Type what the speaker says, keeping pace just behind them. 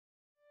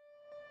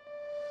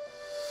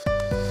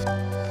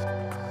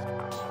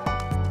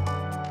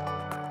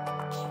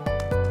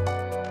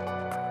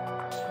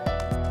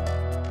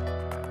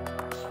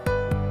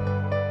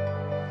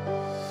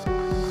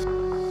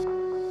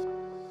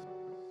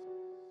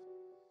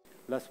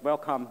Let's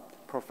welcome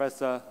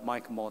Professor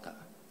Mike Murtaugh.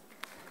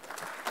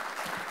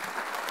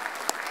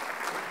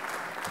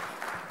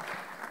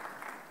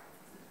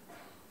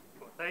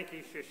 Well, thank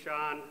you,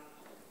 Shashan,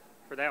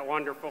 for that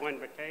wonderful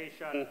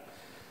invitation.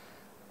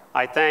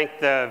 I thank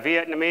the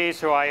Vietnamese,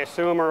 who I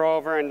assume are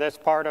over in this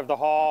part of the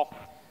hall,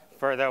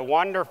 for the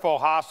wonderful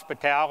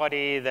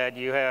hospitality that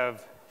you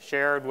have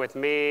shared with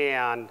me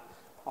and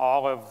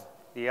all of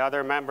the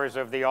other members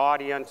of the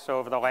audience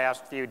over the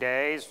last few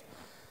days.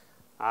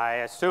 I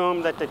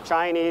assume that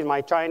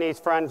my Chinese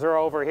friends are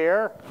over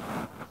here,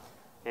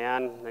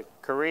 and the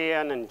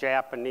Korean and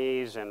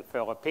Japanese and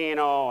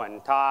Filipino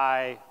and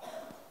Thai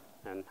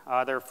and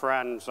other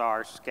friends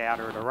are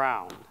scattered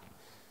around.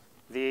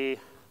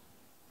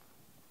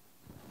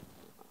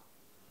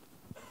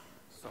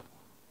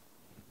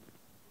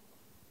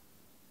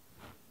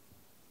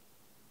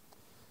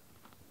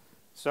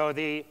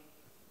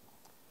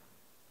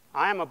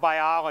 I am a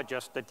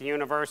biologist at the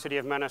University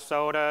of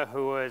Minnesota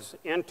who is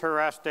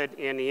interested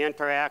in the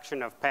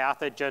interaction of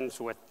pathogens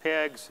with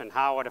pigs and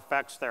how it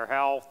affects their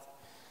health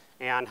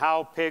and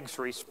how pigs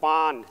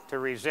respond to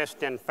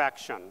resist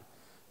infection.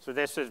 So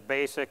this is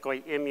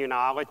basically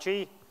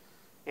immunology,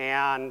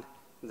 and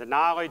the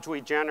knowledge we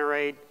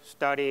generate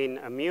studying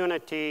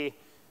immunity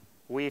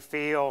we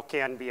feel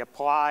can be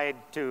applied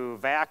to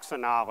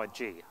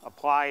vaccinology,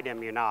 applied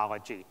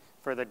immunology,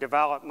 for the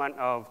development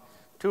of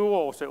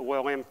tools that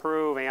will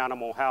improve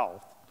animal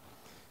health.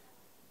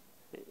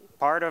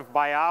 Part of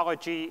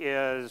biology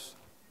is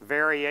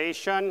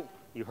variation.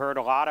 You heard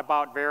a lot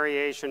about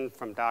variation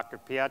from Dr.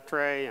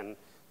 Pietre and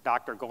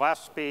Dr.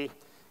 Gillespie,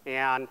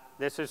 and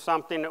this is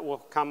something that will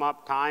come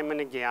up time and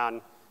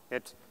again.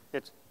 It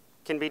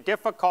can be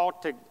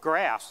difficult to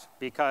grasp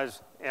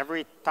because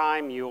every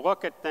time you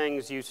look at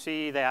things, you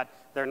see that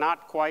they're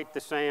not quite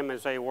the same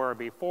as they were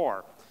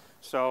before.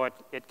 So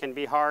it can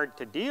be hard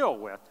to deal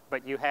with,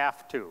 but you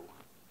have to.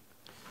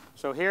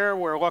 So here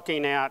we're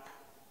looking at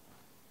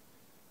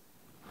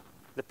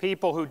the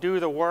people who do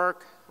the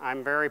work.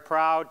 I'm very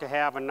proud to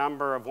have a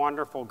number of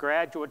wonderful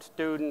graduate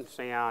students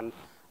and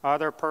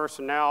other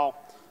personnel.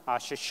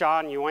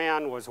 Shashan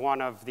Yuan was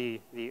one of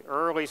the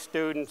early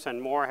students,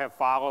 and more have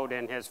followed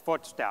in his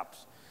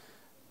footsteps.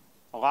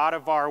 A lot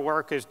of our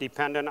work is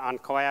dependent on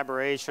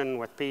collaboration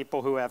with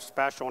people who have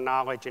special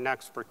knowledge and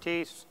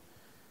expertise,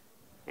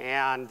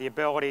 and the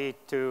ability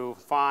to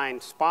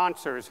find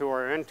sponsors who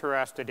are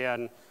interested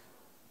in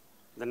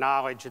the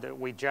knowledge that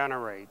we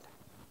generate.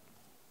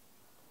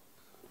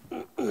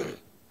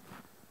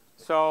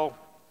 So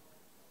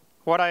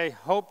what I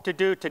hope to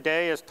do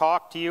today is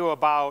talk to you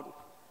about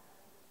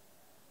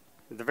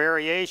the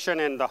variation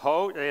in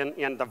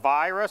the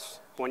virus.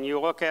 When you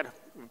look at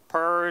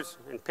PRRS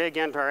and pig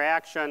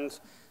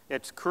interactions,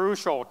 it's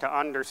crucial to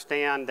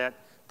understand that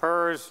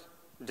PRRS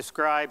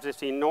describes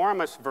this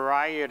enormous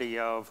variety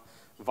of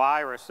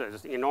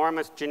viruses,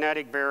 enormous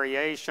genetic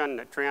variation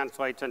that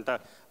translates into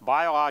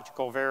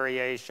biological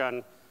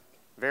variation,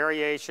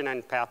 variation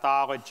in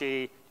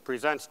pathology,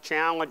 presents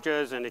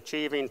challenges in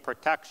achieving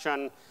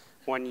protection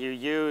when you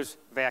use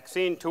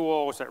vaccine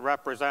tools that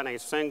represent a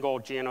single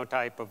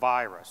genotype of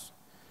virus.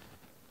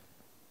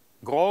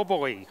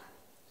 Globally,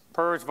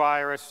 PRRS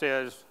virus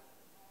is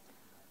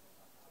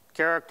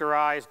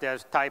characterized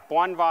as type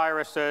 1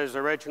 viruses,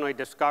 originally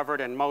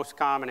discovered and most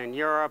common in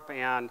Europe,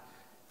 and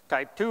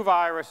type 2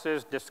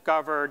 viruses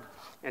discovered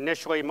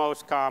initially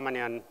most common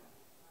in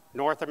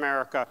North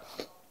America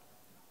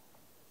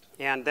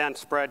and then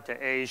spread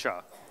to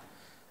Asia.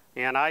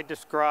 And I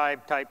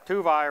describe type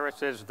 2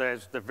 viruses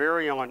as the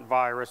virulent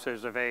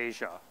viruses of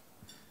Asia.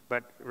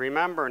 But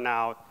remember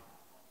now,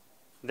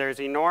 there's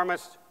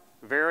enormous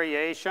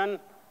variation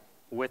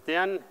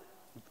within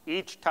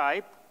each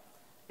type,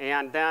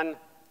 and then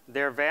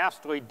they're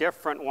vastly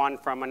different one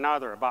from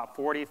another, about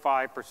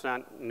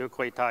 45%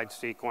 nucleotide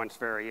sequence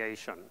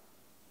variation.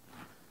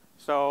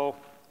 So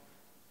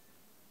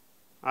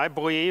I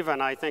believe,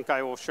 and I think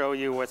I will show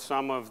you with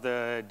some of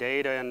the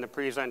data in the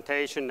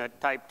presentation, that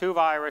type 2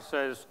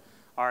 viruses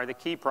are the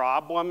key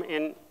problem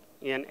in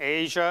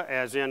Asia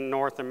as in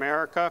North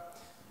America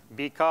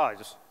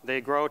because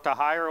they grow to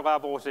higher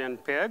levels in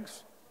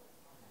pigs.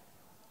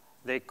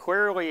 They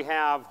clearly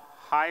have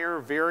higher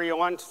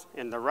virulence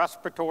in the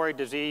respiratory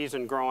disease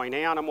in growing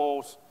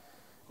animals.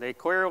 They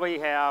clearly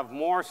have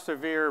more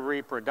severe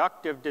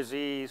reproductive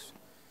disease,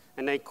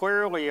 and they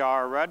clearly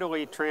are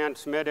readily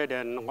transmitted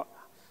in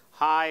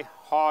high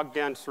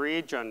hog-dense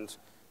regions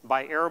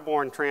by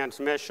airborne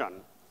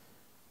transmission.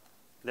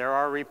 There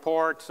are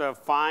reports of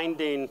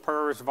finding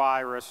PRRS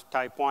virus,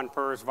 type 1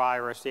 PRRS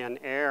virus, in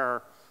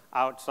air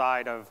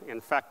outside of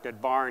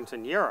infected barns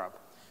in Europe.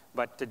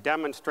 But to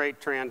demonstrate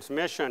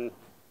transmission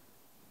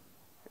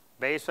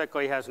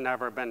basically has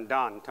never been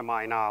done, to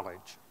my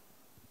knowledge.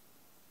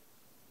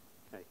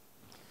 Okay.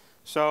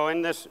 So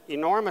in this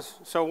enormous,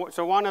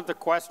 so one of the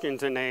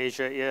questions in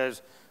Asia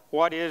is,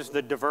 what is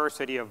the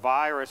diversity of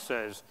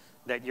viruses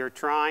that you're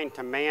trying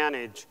to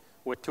manage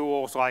with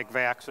tools like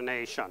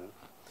vaccination?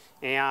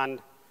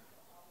 And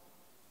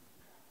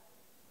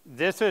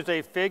this is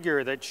a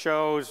figure that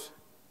shows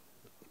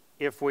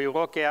if we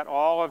look at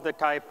all of the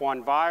type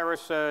 1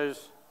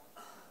 viruses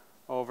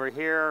over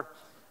here,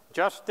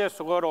 just this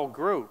little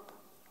group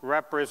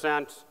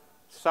represents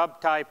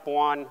subtype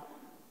 1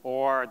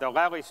 or the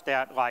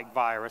Lelystat-like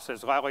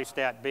viruses,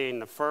 Lelystat being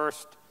the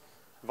first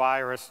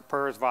virus,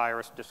 PRRS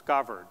virus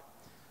discovered.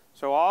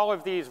 So all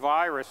of these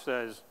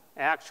viruses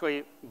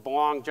actually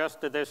belong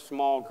just to this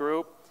small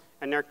group,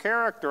 and they're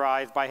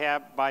characterized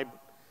by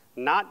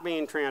not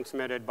being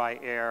transmitted by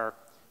air,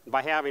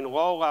 by having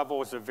low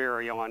levels of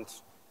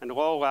virulence and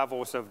low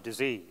levels of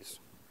disease.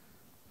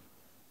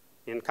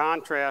 In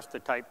contrast to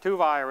type 2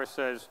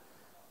 viruses,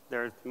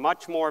 there's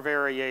much more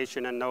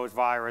variation in those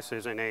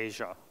viruses in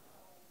Asia.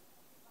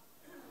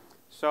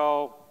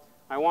 So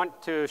I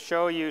want to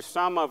show you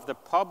some of the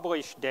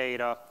published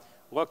data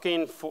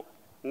looking for,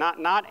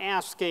 not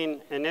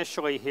asking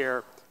initially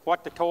here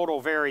what the total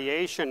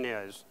variation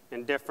is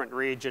in different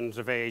regions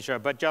of Asia,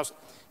 but just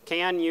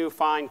can you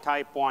find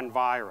type 1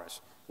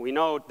 virus? We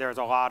know there's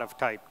a lot of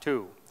type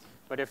 2.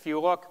 But if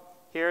you look,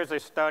 here's a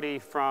study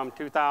from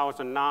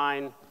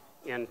 2009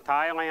 in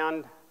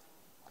Thailand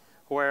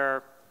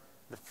where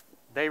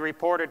they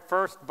reported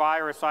first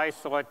virus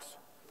isolates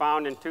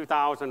found in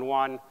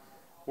 2001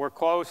 were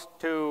close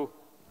to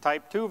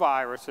type 2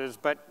 viruses,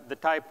 but the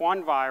type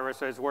 1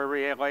 viruses were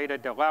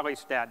related to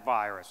Lelystat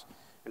virus.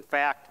 In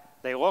fact,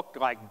 they looked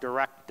like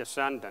direct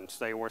descendants.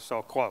 They were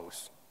so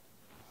close.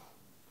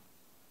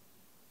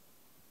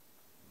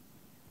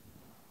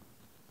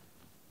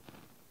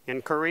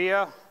 In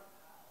Korea,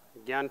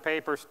 again,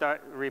 paper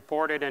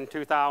reported in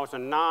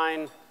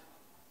 2009,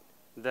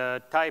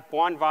 the type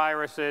 1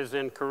 viruses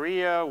in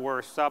Korea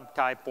were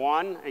subtype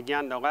 1.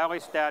 Again, the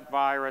Lelystat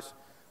virus.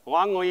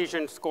 Lung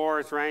lesion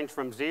scores range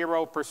from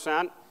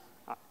 0%,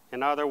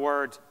 in other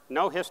words,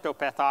 no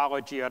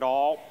histopathology at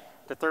all,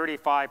 to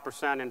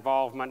 35%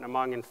 involvement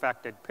among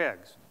infected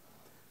pigs.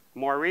 A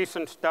more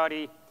recent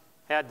study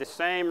had the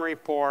same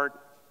report,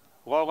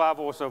 low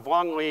levels of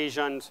lung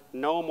lesions,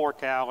 no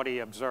mortality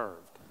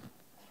observed.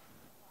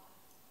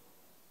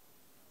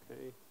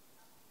 Okay.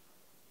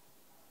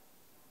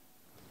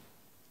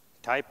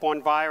 Type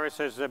 1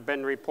 viruses have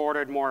been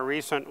reported more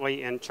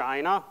recently in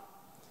China,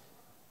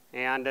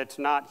 and it's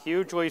not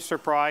hugely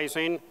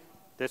surprising.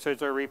 This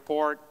is a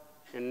report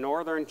in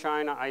northern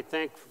China, I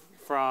think,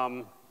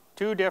 from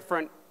 2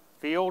 different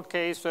field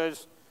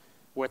cases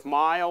with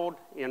mild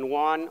in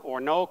one or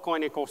no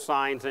clinical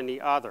signs in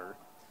the other.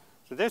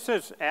 So this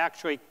is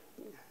actually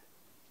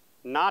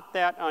not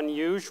that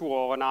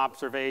unusual an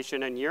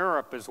observation in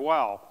Europe as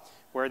well,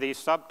 where these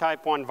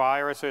subtype 1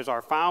 viruses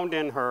are found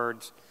in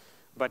herds,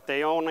 but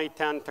they only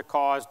tend to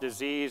cause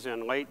disease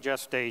in late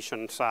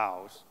gestation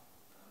sows.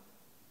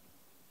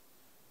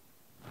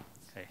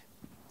 Okay.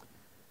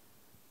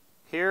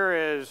 Here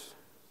is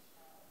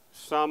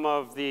some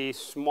of the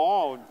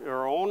small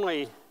or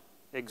only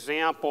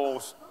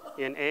examples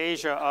in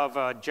Asia of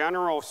a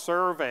general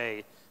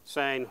survey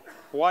saying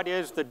what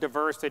is the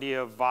diversity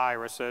of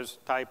viruses,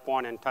 type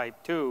 1 and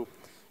type 2,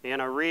 in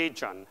a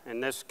region,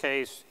 in this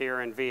case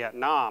here in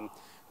Vietnam,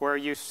 where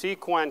you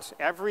sequence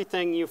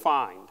everything you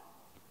find.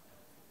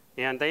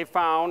 And they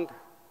found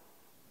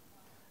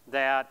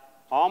that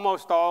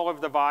almost all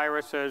of the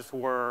viruses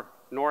were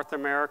North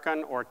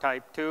American or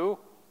type 2,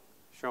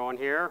 shown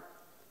here.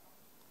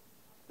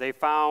 They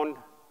found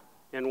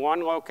in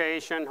one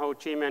location, Ho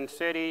Chi Minh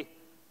City,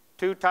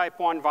 2 type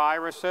 1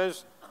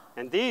 viruses,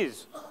 and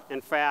these,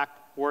 in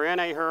fact, were in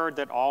a herd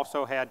that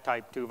also had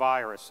type 2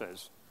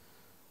 viruses.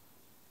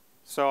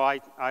 So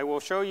I will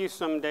show you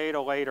some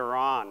data later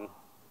on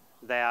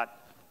that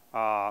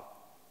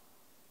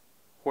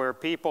where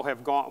people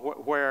have gone,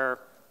 where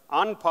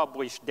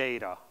unpublished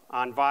data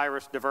on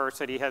virus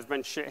diversity has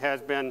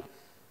been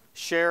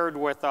shared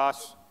with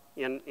us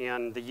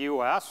in the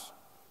US,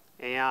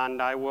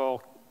 and I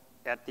will,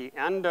 at the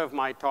end of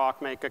my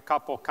talk, make a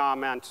couple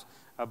comments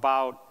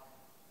about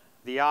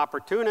the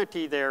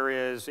opportunity there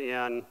is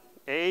in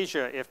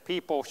Asia if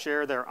people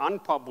share their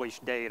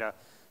unpublished data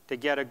to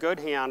get a good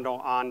handle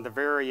on the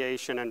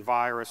variation in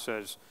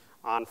viruses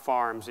on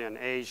farms in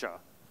Asia.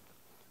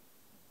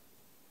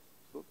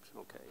 Oops,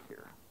 okay,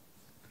 here.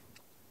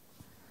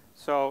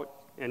 So,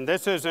 and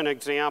this is an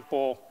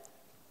example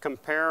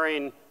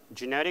comparing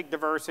genetic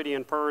diversity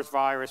in PRRS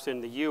virus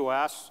in the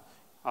US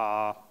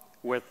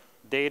with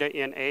data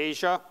in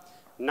Asia.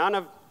 None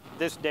of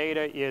this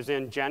data is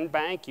in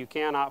GenBank. You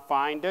cannot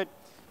find it.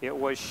 It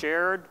was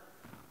shared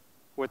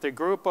with a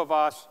group of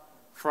us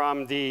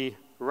from the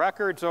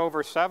records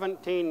over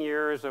 17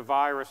 years of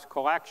virus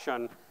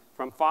collection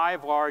from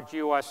 5 large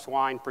US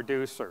swine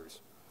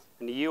producers.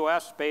 In the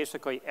US,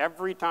 basically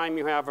every time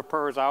you have a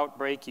PRRS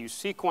outbreak, you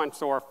sequence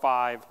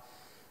OR5.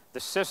 The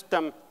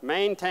system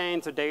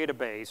maintains a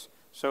database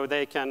so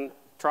they can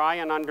try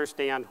and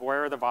understand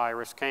where the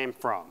virus came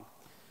from.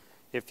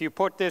 If you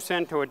put this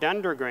into a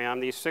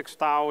Dendogram, these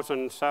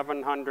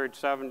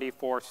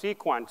 6,774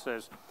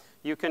 sequences,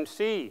 you can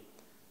see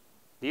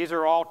these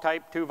are all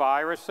type 2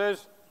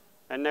 viruses,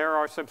 and there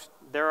are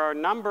a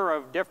number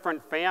of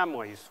different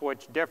families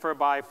which differ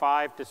by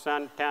 5 to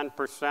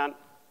 10%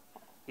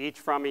 each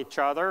from each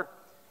other.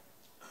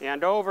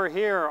 And over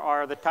here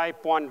are the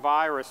type 1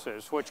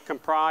 viruses, which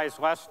comprise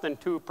less than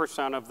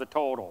 2% of the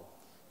total.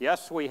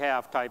 Yes, we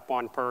have type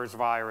 1 PRRS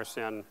virus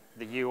in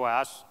the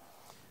US.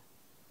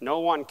 No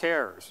one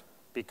cares,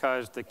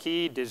 because the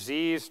key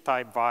disease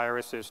type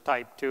virus is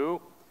type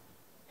 2,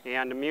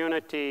 and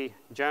immunity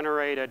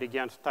generated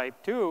against type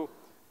 2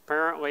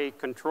 apparently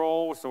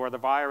controls, or the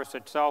virus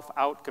itself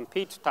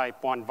outcompetes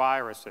type 1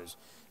 viruses,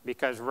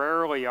 because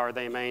rarely are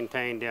they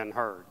maintained in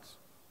herds.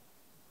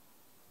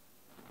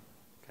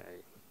 Okay.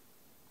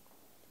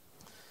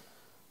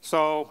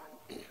 So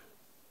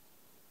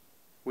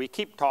we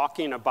keep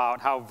talking about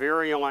how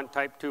virulent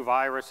type 2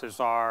 viruses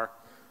are,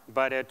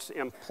 but it's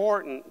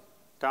important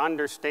to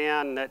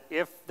understand that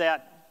if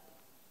that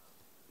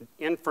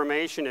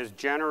information is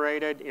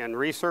generated in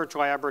research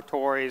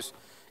laboratories,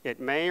 it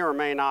may or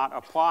may not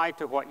apply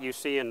to what you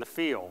see in the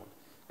field.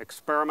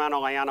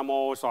 Experimental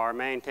animals are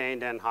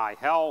maintained in high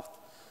health.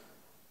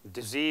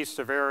 Disease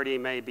severity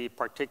may be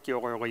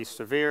particularly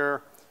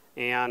severe,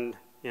 and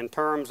in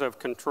terms of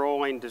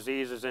controlling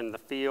diseases in the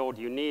field,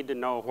 you need to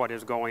know what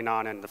is going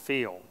on in the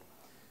field.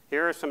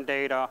 Here are some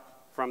data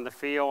from the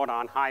field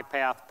on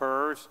high-path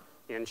PRRS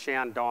in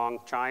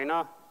Shandong,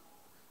 China,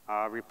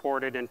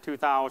 reported in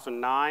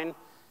 2009.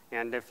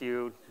 And if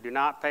you do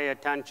not pay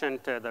attention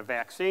to the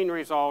vaccine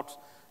results,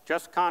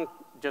 just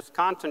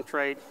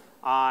concentrate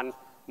on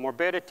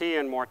morbidity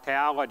and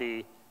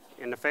mortality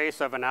in the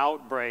face of an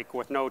outbreak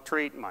with no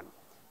treatment.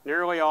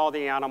 Nearly all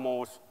the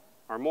animals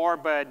are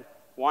morbid,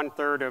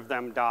 1/3 of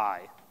them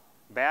die.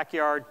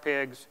 Backyard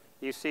pigs,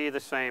 you see the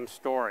same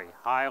story.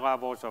 High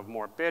levels of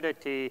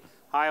morbidity,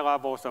 high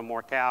levels of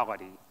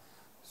mortality.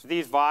 So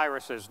these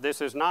viruses,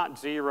 this is not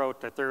 0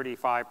 to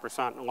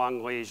 35%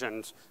 lung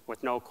lesions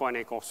with no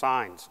clinical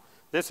signs.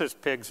 This is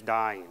pigs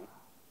dying.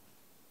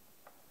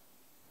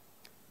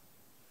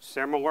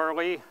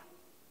 Similarly,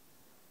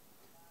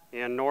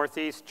 in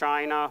northeast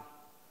China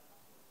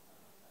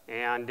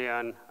and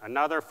in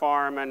another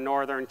farm in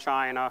northern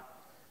China,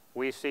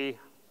 we see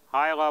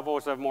high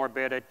levels of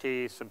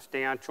morbidity,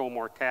 substantial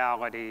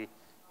mortality,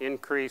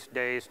 increased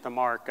days to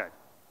market.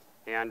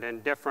 And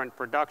in different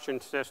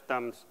production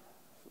systems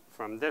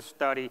from this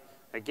study,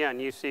 again,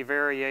 you see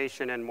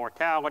variation in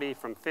mortality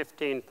from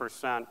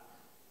 15%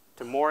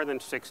 to more than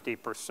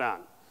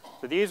 60%.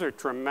 So these are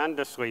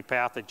tremendously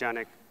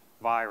pathogenic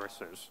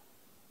viruses.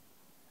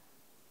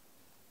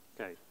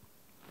 Okay.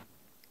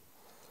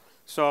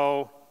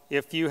 So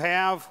if you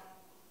have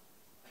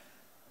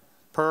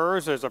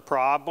PRRS as a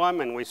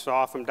problem, and we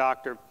saw from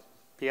Dr.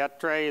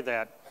 Pietre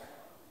that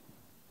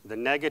the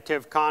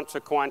negative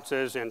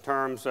consequences in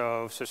terms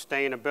of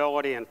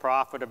sustainability and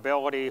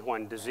profitability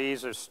when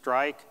diseases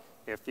strike,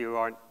 if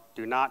you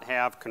do not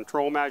have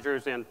control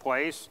measures in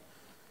place.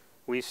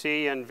 We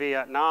see in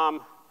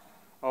Vietnam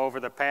over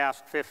the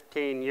past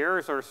 15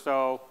 years or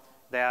so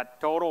that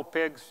total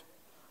pigs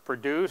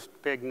produced,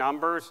 pig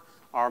numbers,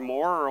 are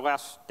more or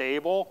less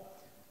stable,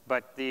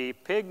 but the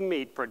pig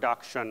meat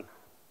production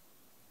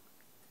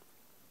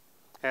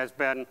has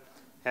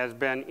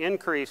been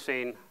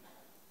increasing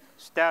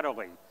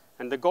steadily.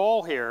 And the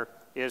goal here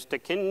is to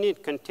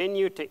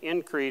continue to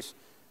increase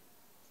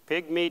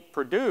pig meat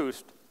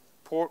produced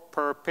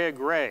per pig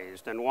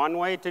raised. And one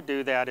way to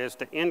do that is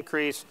to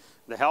increase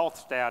the health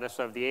status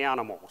of the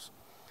animals.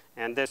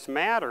 And this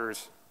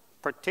matters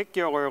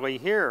particularly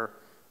here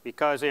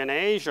because in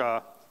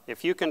Asia,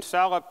 if you can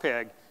sell a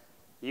pig,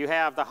 you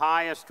have the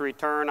highest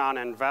return on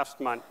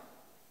investment.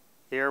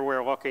 Here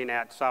we're looking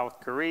at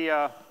South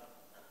Korea,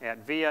 at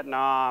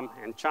Vietnam,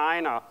 and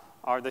China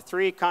are the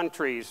 3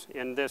 countries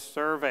in this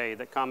survey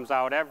that comes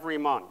out every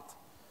month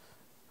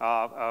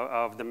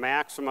of the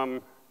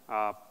maximum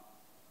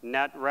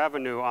net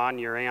revenue on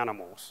your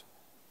animals.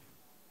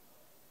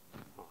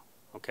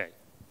 Okay.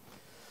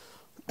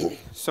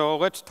 So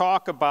let's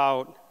talk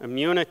about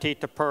immunity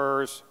to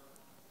PRRS.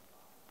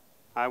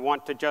 I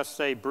want to just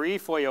say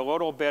briefly a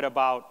little bit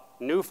about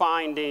new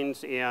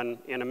findings in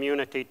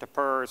immunity to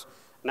PRRS,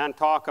 and then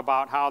talk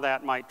about how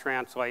that might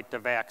translate to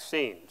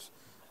vaccines.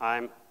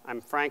 I'm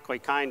frankly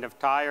kind of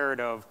tired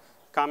of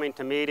coming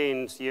to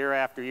meetings year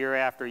after year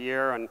after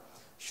year and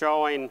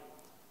showing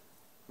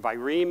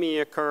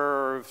viremia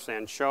curves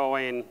and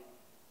showing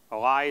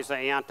ELISA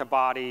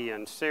antibody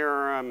and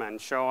serum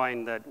and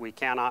showing that we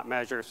cannot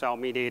measure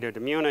cell-mediated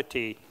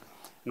immunity.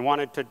 And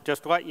wanted to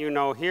just let you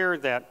know here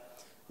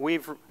that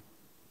we've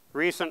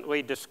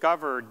recently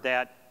discovered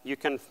that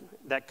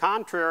that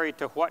contrary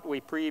to what we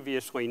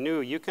previously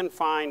knew, you can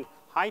find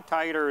high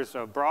titers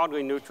of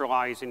broadly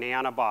neutralizing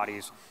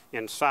antibodies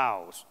in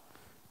sows.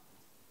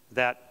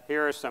 That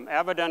here is some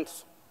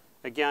evidence.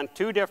 Again,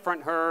 2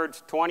 different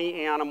herds,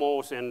 20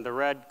 animals in the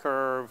red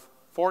curve,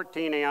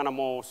 14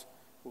 animals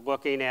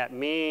looking at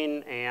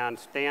mean and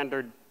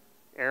standard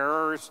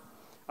errors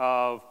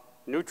of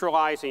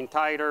neutralizing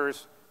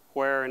titers,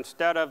 where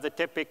instead of the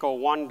typical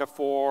 1 to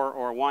 4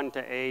 or 1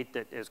 to 8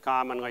 that is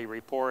commonly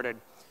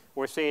reported,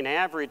 we're seeing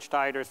average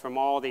titers from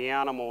all the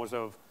animals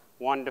of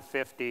 1 to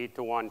 50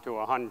 to 1 to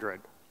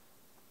 100.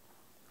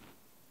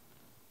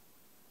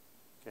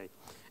 Okay.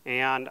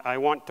 And I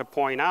want to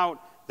point out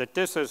that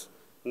this is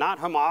not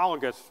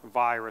homologous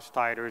virus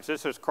titers.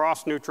 This is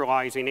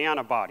cross-neutralizing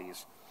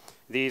antibodies.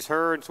 These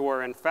herds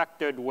were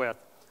infected with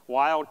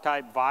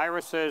wild-type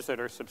viruses that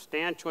are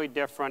substantially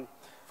different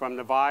from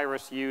the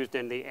virus used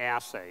in the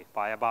assay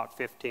by about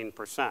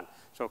 15%.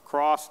 So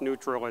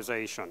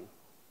cross-neutralization.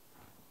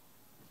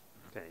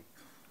 Okay.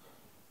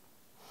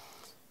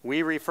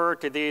 We refer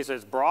to these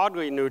as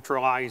broadly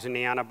neutralizing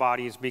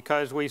antibodies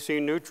because we see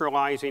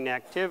neutralizing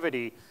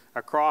activity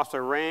across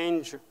a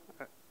range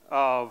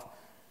of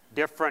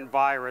different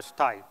virus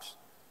types.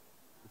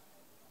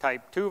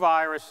 Type 2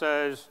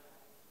 viruses,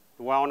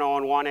 the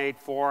well-known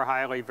 184,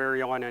 highly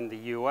virulent in the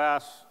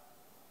US,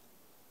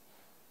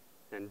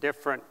 and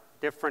different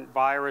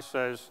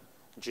viruses,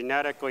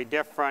 genetically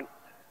different.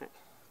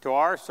 To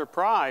our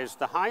surprise,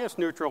 the highest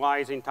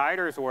neutralizing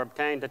titers were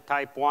obtained to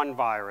type 1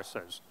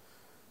 viruses.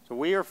 So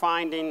we are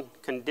finding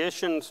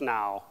conditions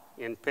now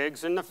in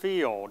pigs in the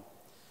field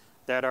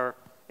that are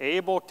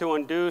able to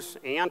induce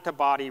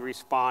antibody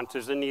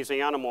responses in these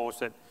animals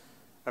that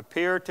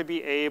appear to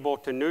be able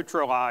to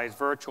neutralize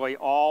virtually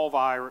all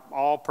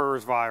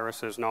PRRS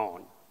viruses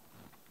known.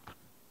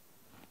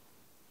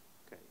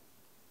 Okay.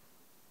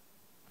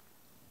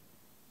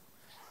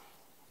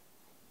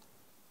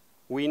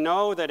 We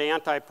know that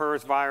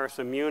anti-PRRS virus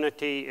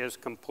immunity is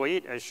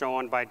complete, as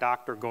shown by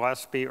Dr.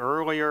 Gillespie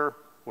earlier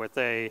with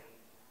a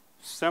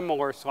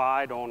similar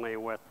slide, only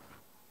with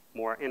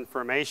more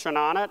information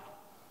on it,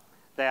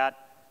 that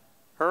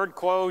herd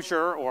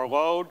closure or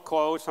load,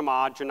 close,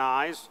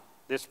 homogenize,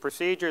 this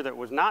procedure that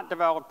was not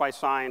developed by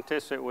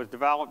scientists, it was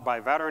developed by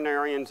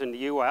veterinarians in the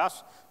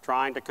US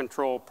trying to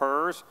control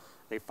PRRS.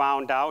 They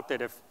found out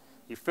that if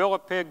you fill a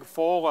pig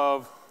full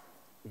of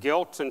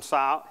gilts and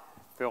sows,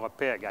 fill a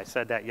pig, I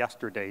said that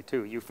yesterday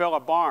too. You fill a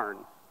barn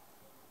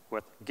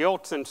with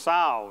gilts and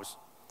sows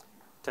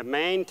to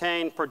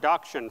maintain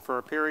production for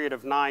a period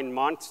of 9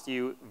 months.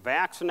 You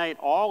vaccinate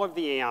all of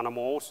the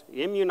animals,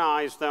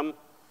 immunize them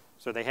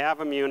so they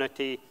have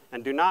immunity,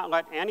 and do not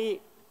let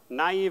any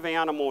naive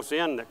animals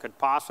in that could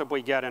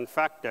possibly get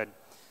infected.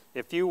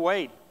 If you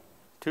wait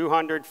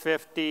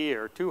 250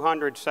 or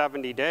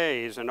 270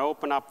 days and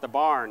open up the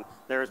barn,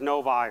 there's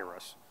no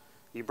virus.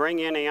 You bring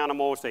in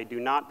animals, they do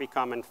not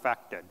become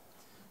infected.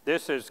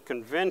 This is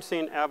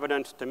convincing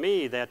evidence to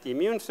me that the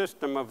immune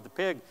system of the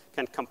pig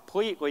can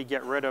completely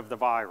get rid of the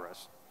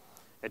virus.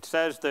 It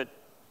says that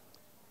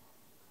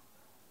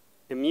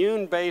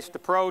immune-based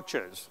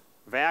approaches,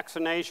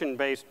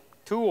 vaccination-based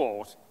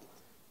tools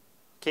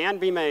can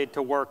be made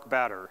to work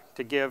better,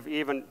 to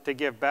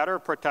give better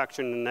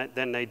protection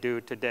than they do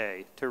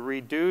today, to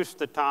reduce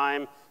the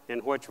time in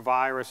which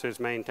virus is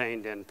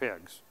maintained in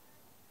pigs.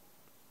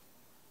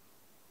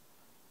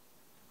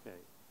 Okay.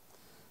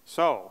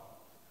 So,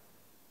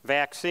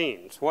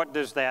 vaccines, what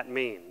does that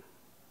mean?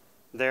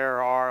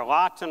 There are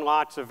lots and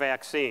lots of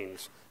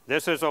vaccines.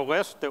 This is a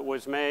list that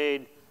was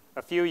made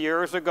a few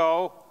years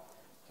ago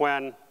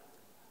when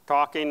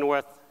talking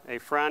with a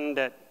friend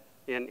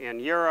in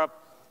Europe.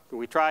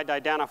 We tried to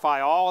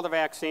identify all the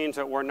vaccines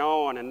that were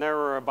known, and there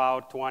were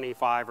about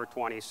 25 or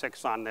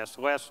 26 on this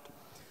list.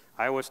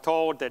 I was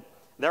told that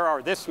there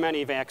are this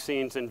many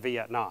vaccines in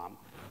Vietnam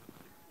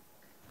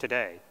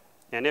today.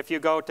 And if you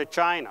go to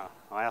China,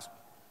 I'll ask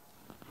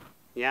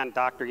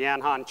Dr. Yan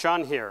Han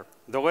Chun here,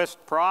 the list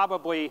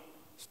probably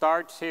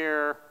starts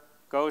here,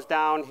 goes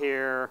down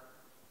here,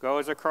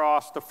 goes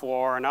across the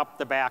floor and up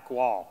the back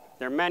wall.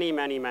 There are many,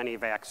 many, many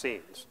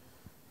vaccines.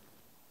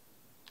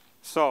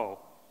 So,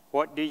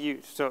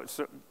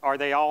 are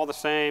they all the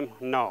same?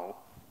 No.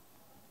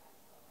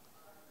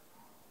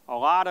 A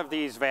lot of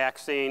these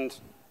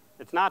vaccines,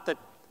 it's not that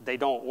they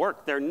don't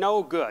work, they're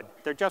no good.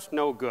 They're just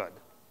no good.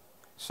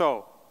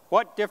 So,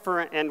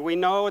 and we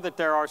know that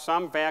there are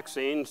some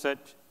vaccines that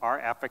are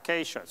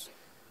efficacious.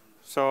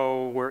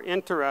 So we're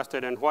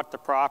interested in what the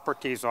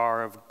properties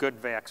are of good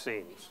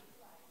vaccines.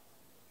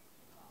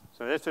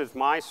 So this is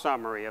my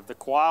summary of the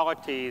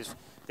qualities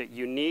that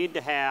you need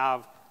to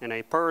have in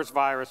a PRRS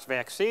virus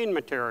vaccine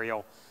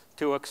material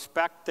to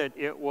expect that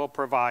it will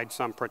provide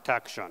some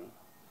protection.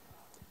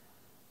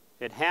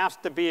 It has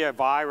to be a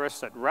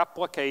virus that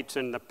replicates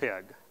in the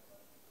pig.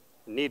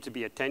 It needs to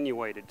be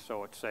attenuated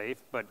so it's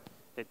safe, but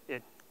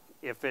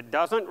if it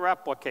doesn't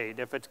replicate,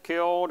 if it's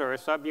killed or a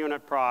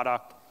subunit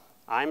product,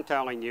 I'm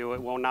telling you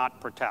it will not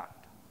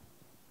protect.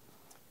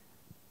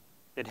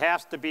 It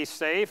has to be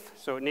safe,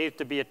 so it needs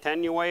to be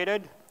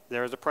attenuated.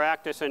 There's a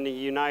practice in the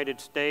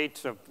United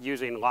States of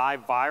using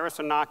live virus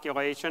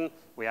inoculation.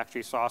 We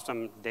actually saw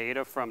some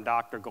data from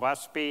Dr.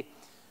 Gillespie.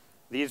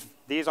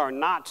 These are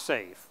not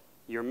safe.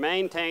 You're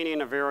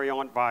maintaining a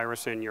virulent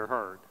virus in your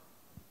herd.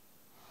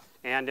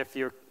 And if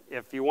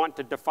you want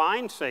to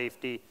define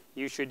safety,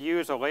 you should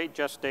use a late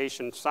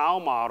gestation sow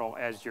model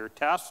as your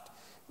test,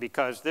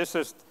 because this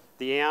is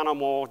the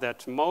animal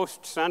that's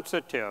most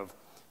sensitive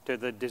to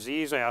the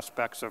disease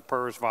aspects of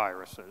PRRS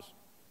viruses.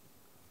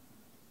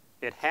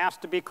 It has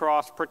to be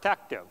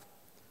cross-protective.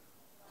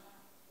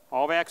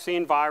 All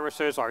vaccine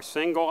viruses are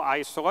single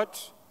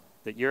isolates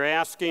that you're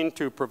asking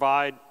to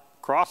provide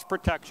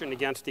cross-protection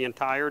against the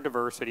entire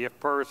diversity of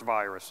PRRS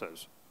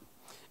viruses.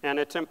 And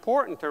it's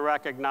important to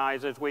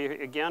recognize, as we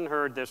again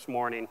heard this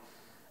morning,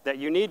 that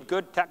you need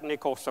good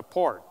technical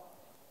support.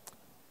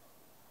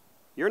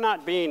 You're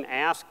not being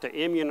asked to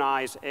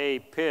immunize a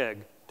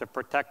pig to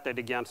protect it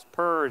against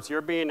PRRS.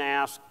 You're being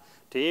asked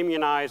to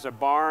immunize a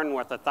barn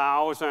with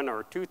 1,000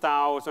 or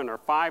 2,000 or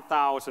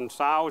 5,000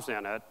 sows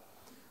in it,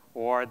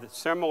 or the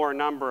similar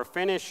number of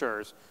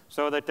finishers,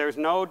 so that there's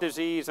no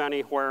disease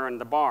anywhere in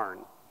the barn.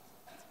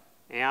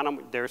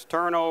 There's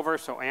turnover,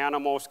 so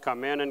animals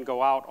come in and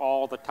go out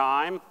all the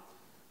time.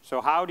 So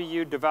how do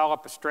you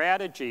develop a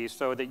strategy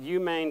so that you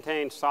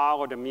maintain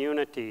solid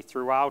immunity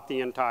throughout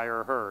the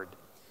entire herd?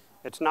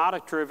 It's not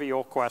a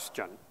trivial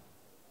question.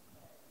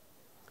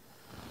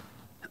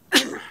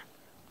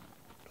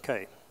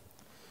 Okay.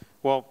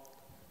 Well,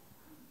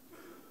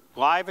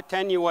 live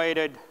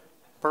attenuated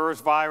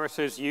PRRS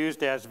viruses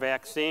used as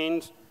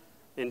vaccines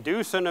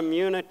induce an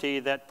immunity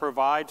that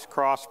provides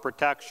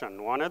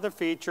cross-protection. One of the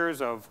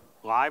features of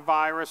live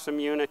virus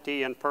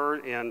immunity in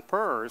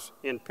PRRS,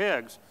 in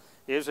pigs,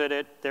 is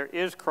that there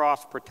is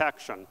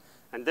cross-protection.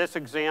 And this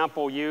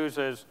example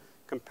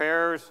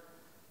compares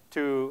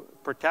to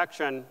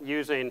protection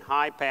using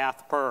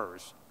high-path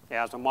PRRS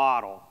as a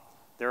model.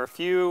 There are a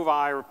few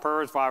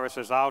PRRS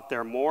viruses out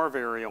there more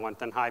virulent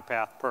than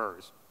high-path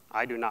PRRS.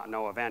 I do not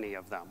know of any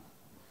of them.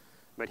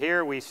 But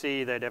here we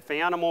see that if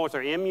animals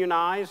are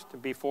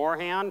immunized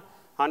beforehand,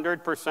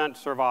 100%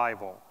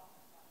 survival.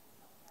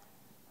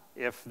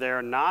 If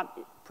they're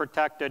not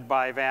protected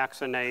by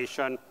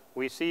vaccination,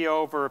 we see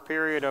over a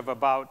period of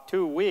about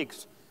 2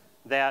 weeks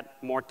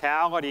that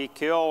mortality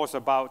kills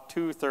about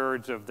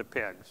 2/3 of the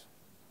pigs.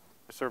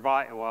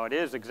 Well, it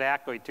is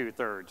exactly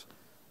 2/3.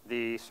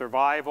 The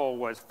survival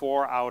was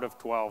 4 out of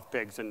 12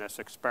 pigs in this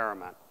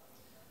experiment.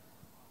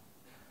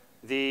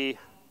 The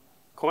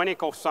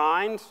clinical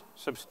signs,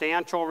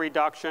 substantial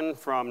reduction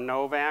from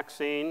no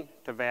vaccine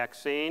to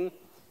vaccine.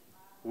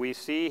 We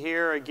see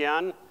here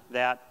again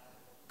that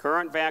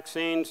current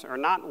vaccines are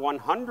not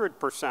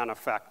 100%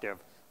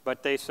 effective,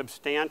 but they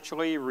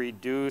substantially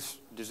reduce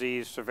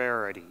disease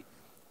severity.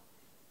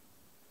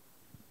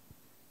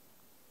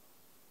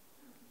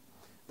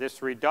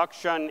 This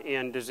reduction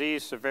in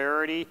disease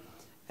severity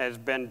has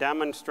been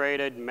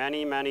demonstrated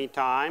many, many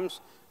times.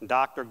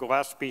 Dr.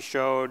 Gillespie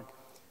showed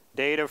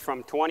data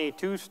from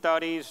 22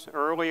 studies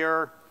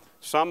earlier.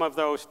 Some of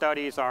those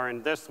studies are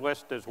in this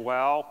list as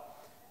well.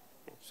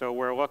 So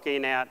we're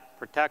looking at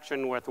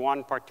protection with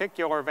one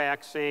particular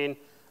vaccine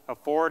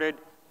afforded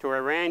to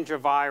a range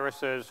of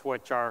viruses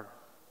which are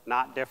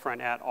not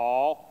different at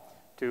all,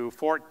 to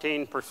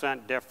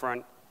 14%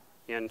 different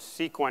in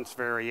sequence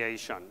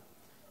variation.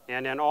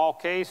 And in all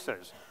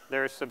cases,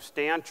 there's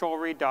substantial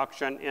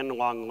reduction in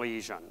lung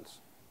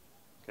lesions.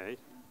 Okay?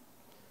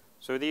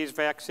 So these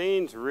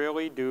vaccines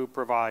really do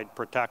provide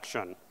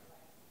protection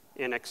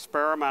in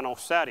experimental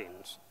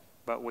settings.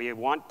 But we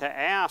want to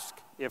ask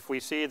if we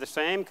see the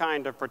same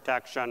kind of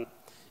protection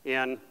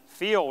in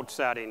field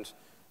settings,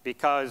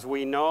 because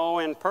we know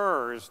in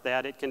PRRS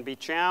that it can be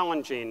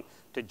challenging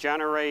to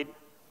generate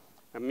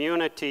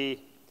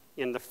immunity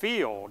in the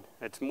field.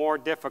 It's more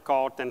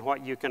difficult than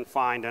what you can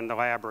find in the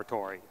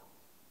laboratory.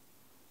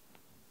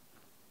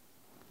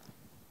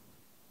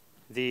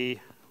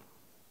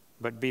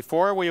 But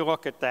before we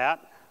look at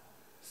that,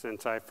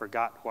 since I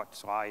forgot what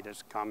slide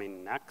is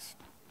coming next,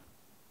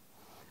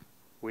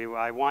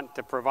 I want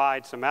to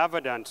provide some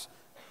evidence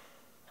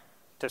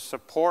to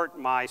support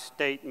my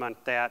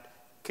statement that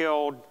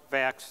killed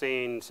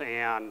vaccines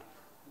and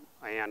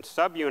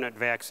subunit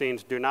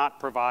vaccines do not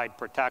provide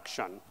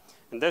protection.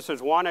 And this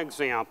is one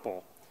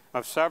example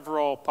of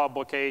several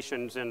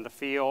publications in the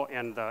field,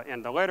 in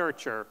the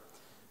literature.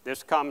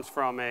 This comes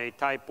from a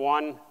type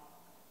 1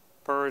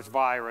 PRRS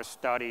virus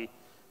study,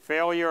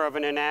 failure of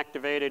an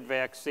inactivated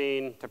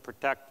vaccine to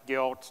protect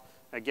gilts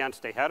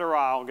against a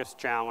heterologous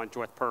challenge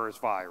with PRRS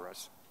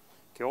virus.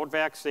 Killed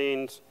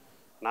vaccines,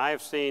 and I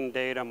have seen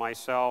data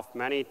myself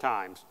many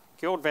times,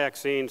 killed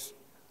vaccines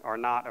are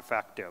not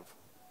effective.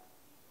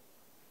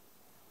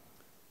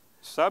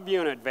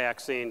 Subunit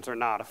vaccines are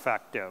not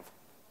effective.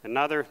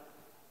 Another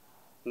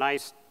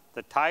nice,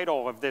 the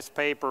title of this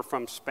paper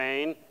from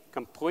Spain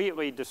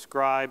completely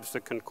describes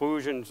the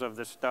conclusions of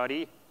the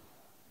study.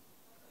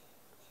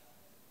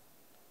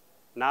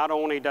 Not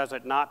only does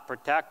it not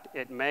protect,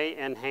 it may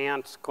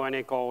enhance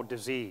clinical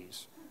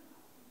disease.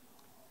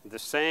 The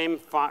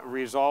same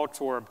results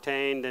were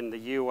obtained in the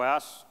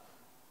US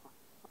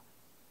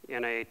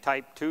in a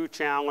type 2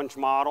 challenge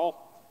model.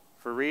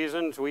 For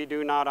reasons we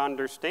do not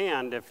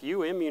understand, if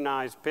you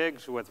immunize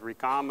pigs with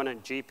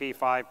recombinant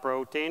GP5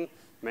 protein,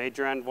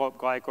 major envelope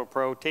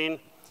glycoprotein,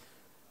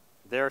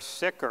 they're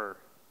sicker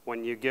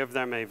when you give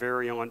them a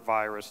virulent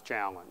virus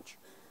challenge.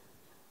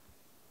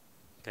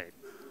 Okay.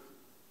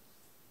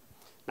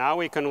 Now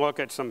we can look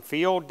at some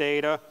field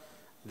data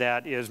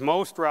that is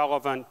most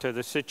relevant to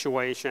the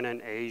situation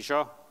in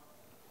Asia,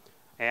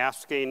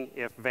 asking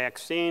if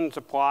vaccines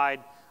applied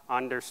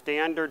under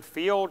standard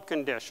field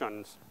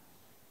conditions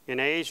in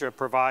Asia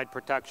provide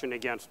protection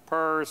against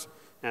PRRS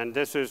And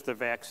this is the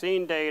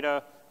vaccine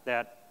data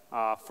that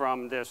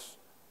from this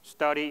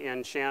study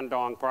in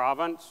Shandong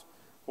province,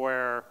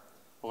 where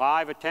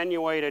live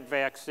attenuated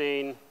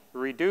vaccine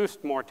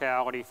reduced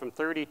mortality from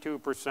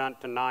 32%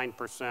 to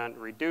 9%,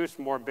 reduced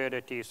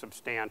morbidity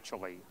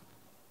substantially.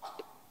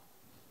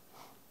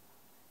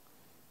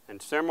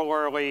 And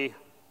similarly,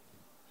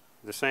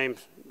 the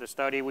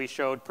study we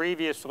showed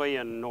previously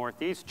in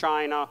Northeast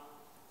China,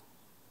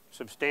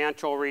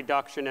 substantial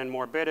reduction in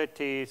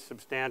morbidity,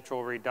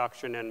 substantial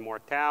reduction in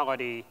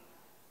mortality,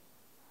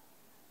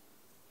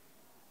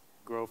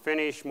 grow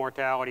finish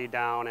mortality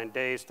down, and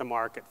days to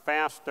market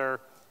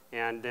faster.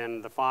 And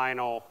in the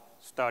final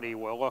study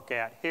we'll look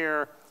at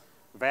here,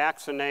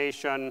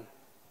 vaccination,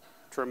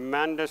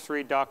 tremendous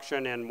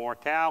reduction in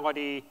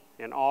mortality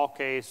in all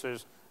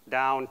cases,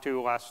 down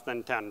to less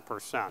than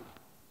 10%.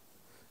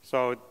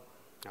 So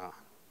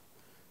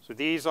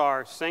these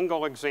are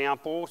single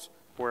examples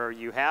where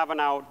you have an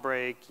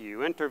outbreak,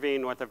 you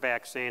intervene with a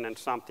vaccine, and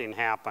something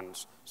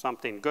happens,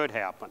 something good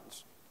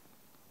happens.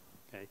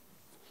 Okay.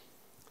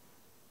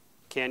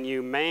 Can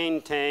you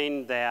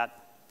maintain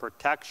that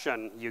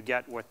protection you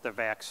get with the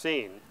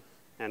vaccine?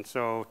 And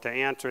so to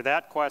answer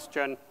that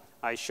question,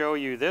 I show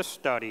you this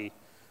study,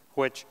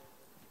 which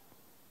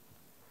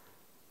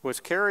was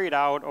carried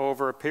out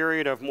over a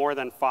period of more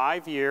than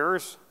 5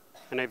 years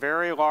in a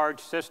very large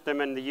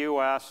system in the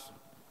US,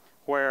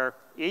 where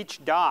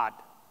each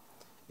dot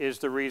is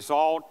the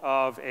result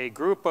of a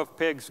group of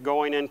pigs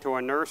going into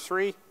a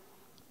nursery,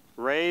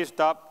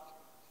 raised up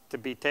to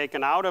be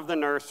taken out of the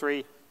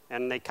nursery,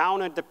 and they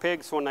counted the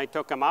pigs when they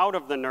took them out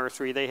of the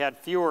nursery. They had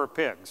fewer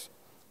pigs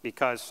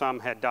because some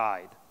had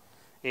died.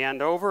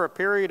 And over a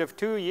period of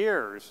 2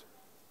 years,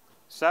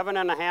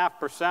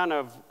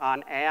 7.5%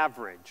 on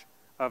average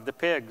of the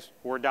pigs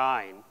were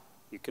dying.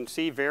 You can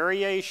see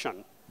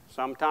variation.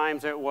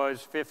 Sometimes it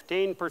was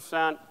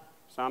 15%,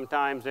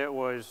 sometimes it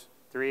was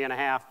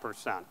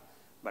 3.5%.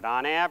 But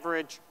on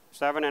average,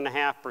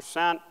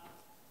 7.5%.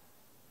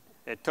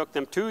 It took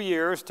them 2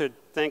 years to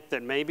think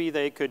that maybe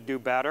they could do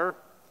better.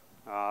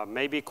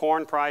 Maybe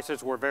corn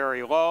prices were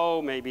very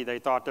low. Maybe they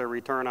thought their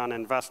return on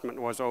investment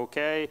was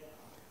okay.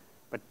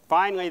 But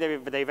finally,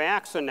 they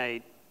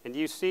vaccinate, and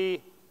you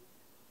see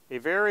a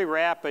very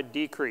rapid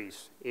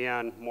decrease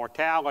in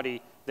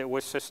mortality that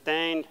was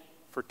sustained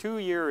for 2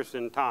 years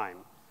in time,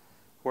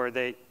 where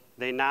they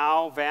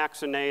now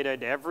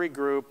vaccinated every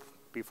group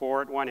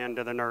before it went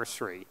into the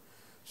nursery.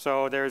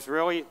 So there's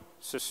really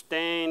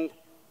sustained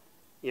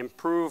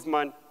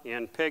improvement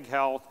in pig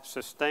health,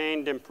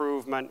 sustained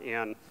improvement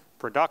in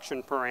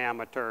production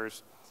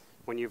parameters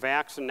when you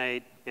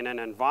vaccinate in an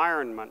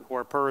environment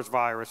where PRRS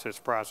virus is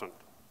present.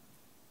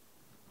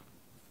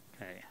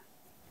 Okay.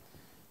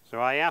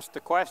 So I asked the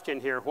question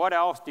here, what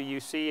else do you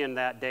see in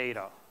that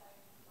data?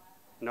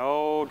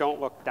 No, don't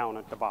look down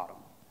at the bottom.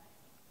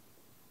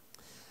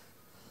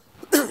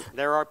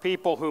 There are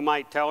people who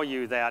might tell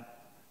you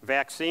that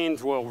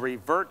vaccines will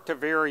revert to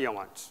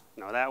virulence.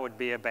 No, that would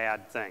be a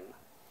bad thing.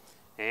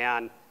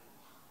 And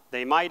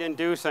they might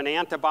induce an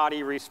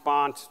antibody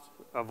response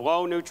of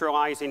low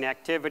neutralizing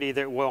activity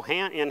that will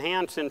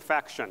enhance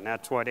infection.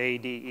 That's what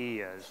ADE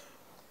is.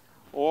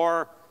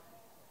 Or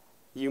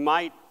you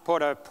might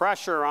put a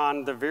pressure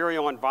on the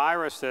virulent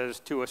viruses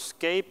to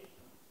escape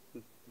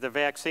the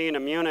vaccine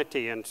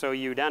immunity, and so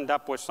you'd end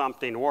up with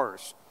something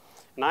worse.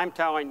 And I'm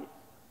telling you,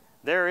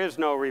 there is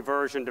no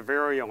reversion to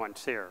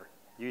virulence here.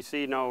 You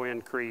see no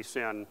increase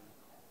in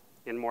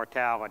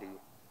mortality.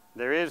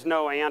 There is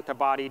no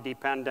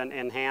antibody-dependent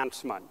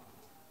enhancement.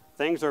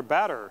 Things are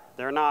better,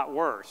 they're not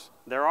worse.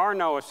 There are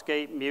no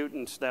escape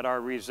mutants that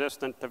are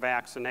resistant to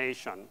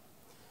vaccination.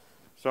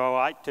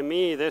 So to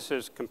me, this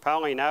is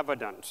compelling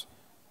evidence.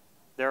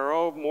 There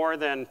are more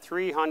than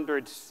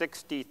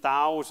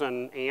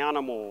 360,000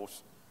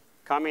 animals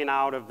coming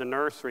out of the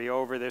nursery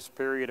over this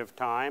period of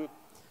time.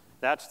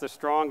 That's the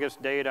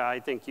strongest data I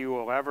think you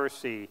will ever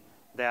see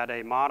that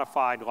a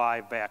modified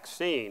live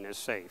vaccine is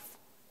safe.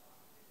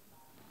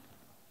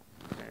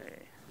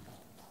 Okay.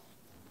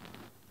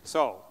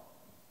 So,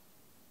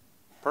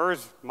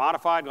 PRRS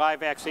modified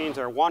live vaccines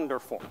are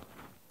wonderful,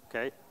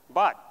 okay?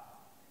 But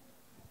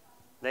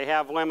they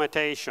have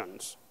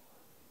limitations.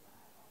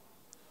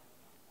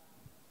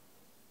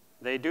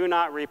 They do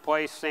not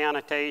replace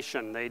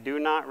sanitation, they do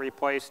not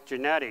replace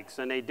genetics,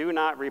 and they do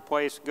not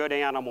replace good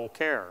animal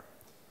care.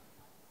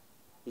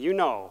 You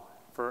know,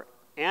 for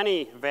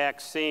any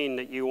vaccine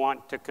that you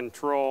want to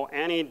control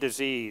any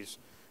disease,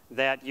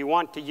 that you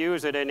want to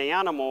use it in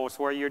animals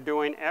where you're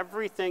doing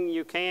everything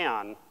you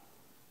can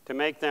to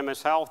make them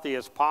as healthy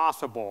as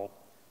possible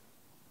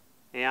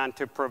and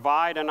to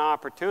provide an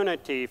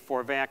opportunity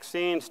for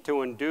vaccines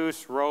to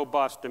induce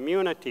robust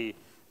immunity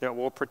that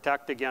will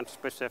protect against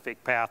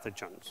specific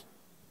pathogens.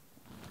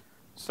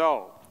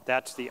 So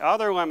that's the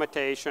other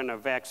limitation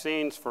of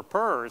vaccines for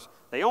PRRS.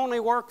 They only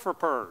work for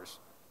PRRS.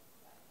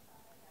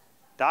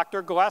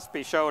 Dr.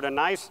 Gillespie showed a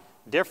nice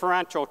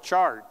differential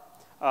chart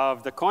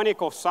of the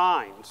clinical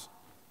signs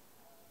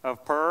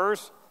of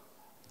PRRS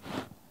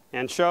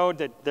and showed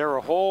that there were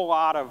a whole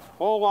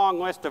long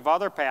list of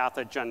other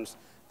pathogens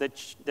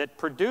that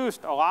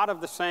produced a lot of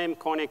the same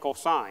clinical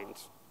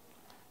signs.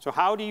 So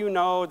how do you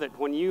know that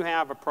when you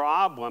have a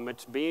problem,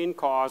 it's being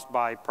caused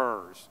by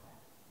PRRS?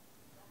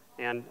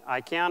 And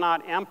I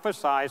cannot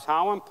emphasize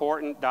how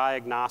important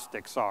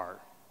diagnostics are.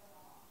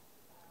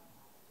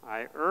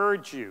 I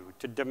urge you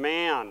to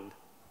demand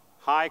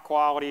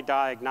high-quality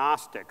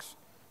diagnostics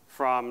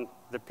from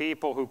the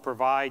people who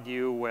provide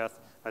you with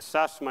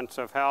assessments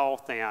of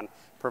health and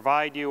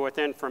provide you with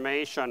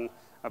information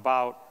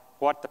about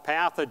what the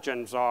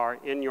pathogens are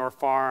in your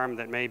farm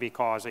that may be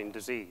causing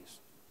disease.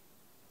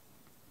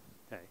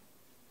 Okay.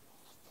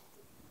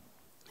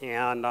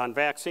 And on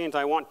vaccines,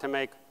 I want to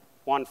make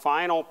one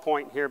final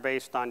point here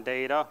based on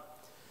data.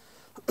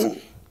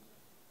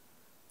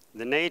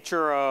 The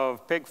nature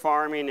of pig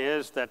farming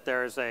is that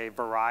there's a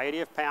variety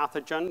of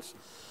pathogens.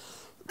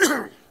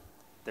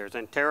 There's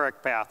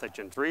enteric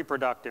pathogens,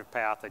 reproductive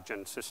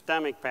pathogens,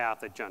 systemic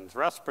pathogens,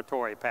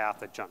 respiratory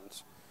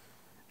pathogens.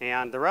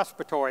 And the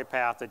respiratory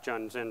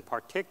pathogens in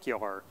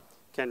particular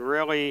can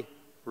really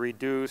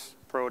reduce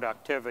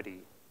productivity.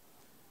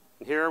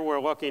 And here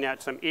we're looking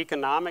at some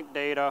economic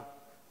data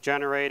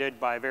generated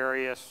by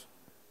various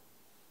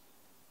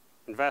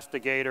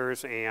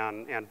investigators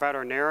and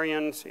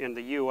veterinarians in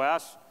the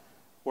US,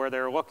 where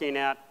they're looking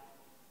at,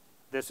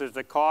 this is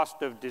the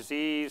cost of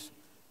disease,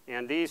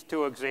 and these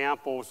two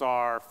examples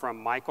are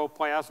from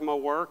mycoplasma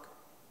work,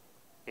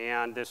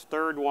 and this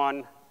third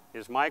one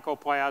is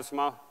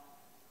mycoplasma,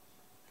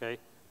 okay,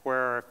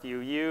 where if you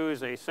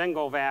use a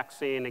single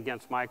vaccine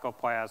against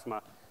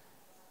mycoplasma,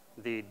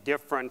 the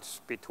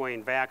difference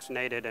between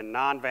vaccinated and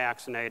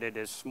non-vaccinated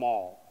is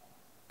small,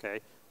 okay?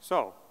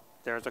 So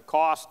there's a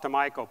cost to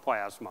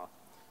mycoplasma.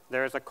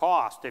 There's a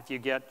cost if you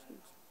get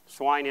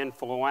swine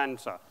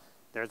influenza.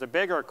 There's a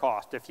bigger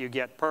cost if you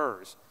get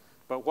PRRS.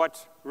 But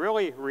what's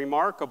really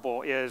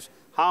remarkable is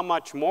how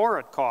much more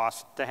it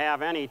costs to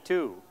have any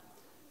two.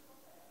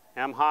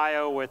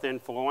 MHIO with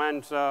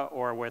influenza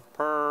or with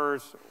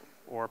PRRS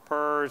or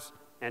PRRS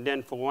and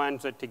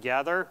influenza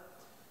together.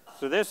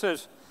 So this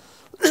is,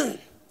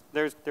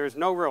 there's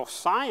no real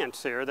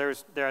science here.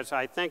 There's,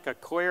 I think, a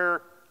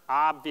clear,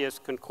 obvious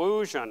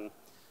conclusion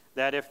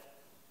that if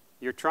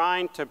you're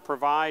trying to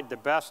provide the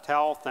best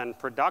health and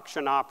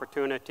production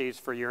opportunities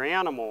for your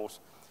animals,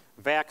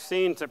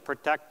 vaccines that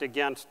protect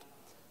against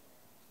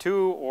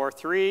 2 or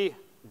 3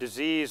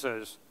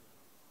 diseases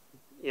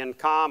in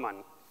common,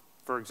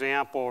 for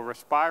example,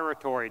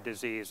 respiratory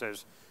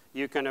diseases,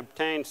 you can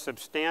obtain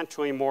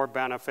substantially more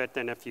benefit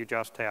than if you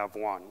just have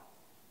one.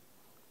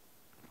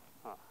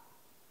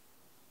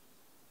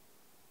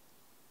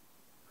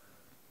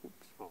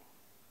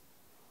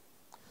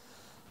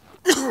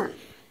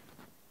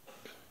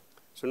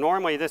 So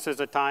normally this is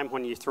a time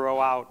when you throw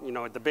out,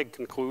 the big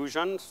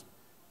conclusions.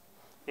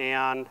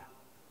 And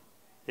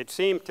it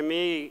seemed to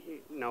me,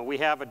 we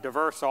have a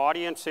diverse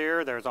audience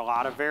here. There's a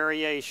lot of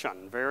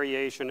variation.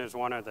 Variation is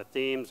one of the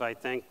themes, I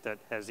think, that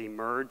has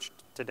emerged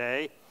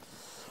today.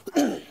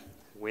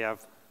 We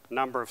have a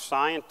number of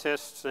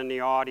scientists in the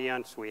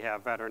audience. We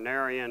have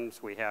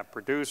veterinarians. We have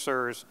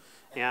producers.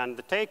 And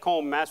the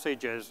take-home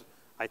messages,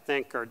 I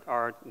think,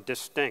 are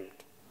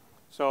distinct.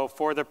 So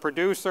for the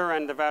producer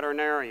and the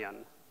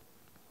veterinarian,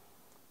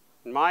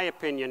 in my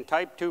opinion,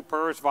 type 2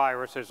 PRRS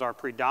viruses are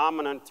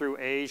predominant through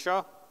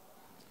Asia,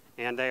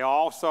 and they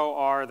also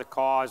are the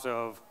cause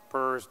of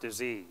PRRS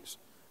disease.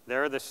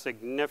 They're the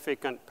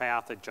significant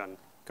pathogen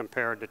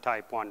compared to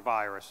type 1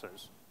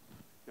 viruses.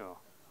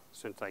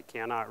 Since I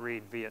cannot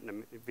read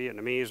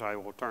Vietnamese, I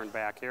will turn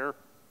back here.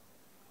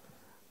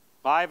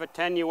 Live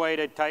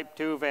attenuated type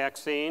 2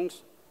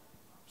 vaccines.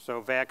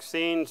 So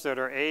vaccines that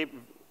are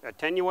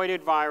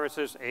attenuated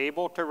viruses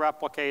able to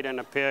replicate in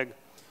a pig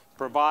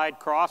provide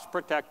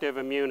cross-protective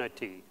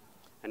immunity.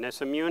 And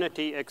this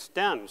immunity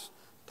extends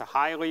to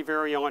highly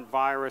virulent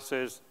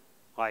viruses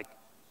like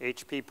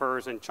HP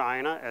PRRS in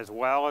China, as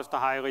well as to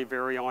highly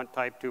virulent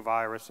type 2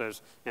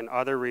 viruses in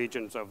other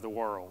regions of the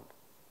world.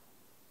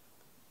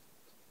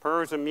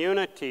 PRRS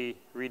immunity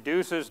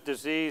reduces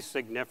disease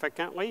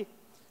significantly,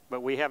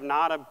 but we have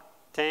not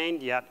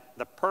obtained yet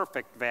the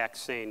perfect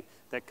vaccine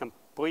that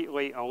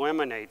completely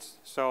eliminates.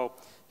 So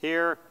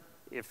here,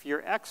 if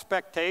your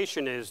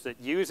expectation is that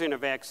using a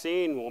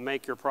vaccine will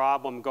make your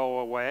problem go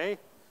away,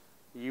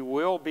 you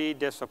will be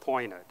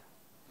disappointed,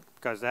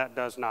 because that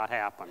does not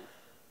happen.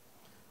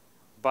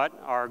 But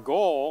our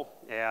goal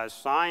as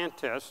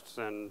scientists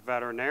and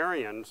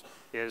veterinarians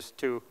is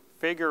to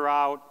figure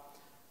out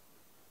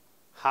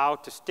how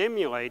to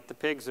stimulate the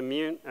pig's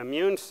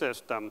immune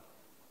system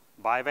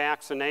by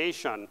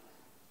vaccination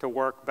to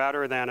work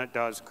better than it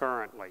does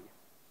currently.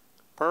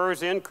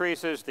 PRRS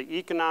increases the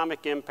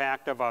economic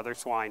impact of other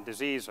swine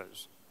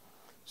diseases.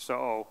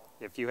 So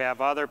if you have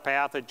other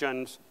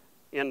pathogens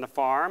in the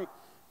farm,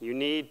 you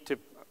need to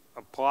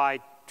apply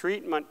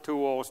treatment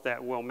tools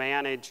that will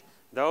manage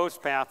those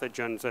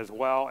pathogens as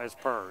well as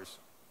PRRS.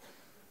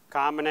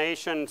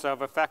 Combinations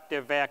of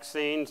effective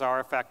vaccines are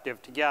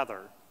effective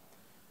together.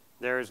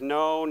 There is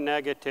no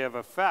negative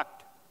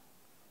effect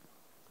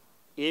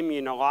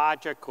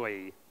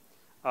immunologically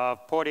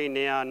of putting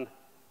in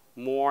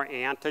more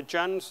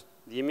antigens.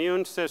 The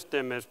immune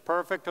system is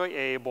perfectly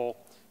able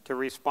to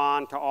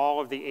respond to all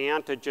of the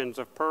antigens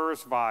of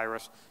PRRS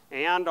virus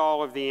and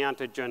all of the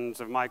antigens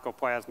of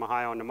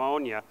Mycoplasma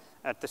pneumonia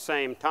at the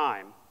same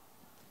time.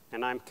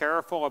 And I'm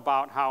careful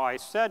about how I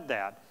said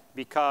that,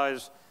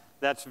 because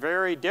that's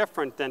very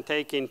different than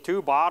taking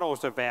 2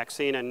 bottles of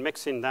vaccine and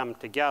mixing them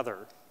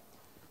together.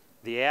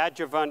 The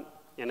adjuvant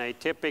in a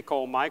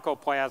typical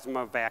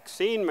Mycoplasma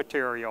vaccine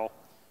material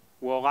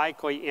will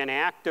likely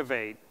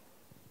inactivate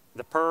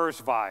the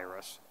PRRS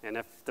virus. And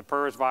if the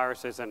PRRS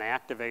virus is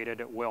inactivated,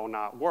 it will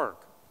not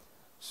work.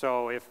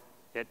 So if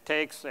it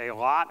takes a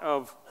lot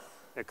of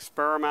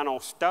experimental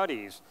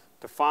studies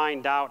to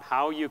find out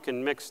how you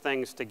can mix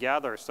things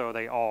together so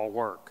they all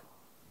work.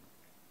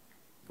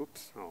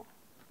 Oops, oh.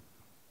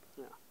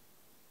 Yeah.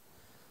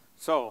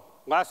 So,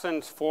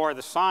 lessons for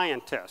the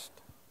scientist.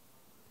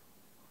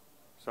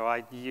 So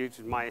I use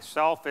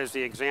myself as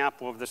the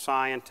example of the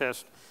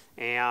scientist,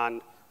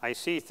 and I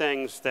see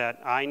things that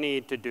I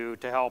need to do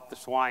to help the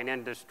swine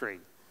industry.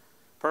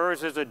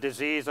 PRRS is a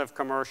disease of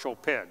commercial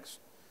pigs.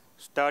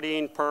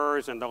 Studying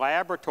PRRS in the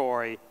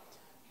laboratory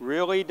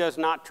really does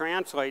not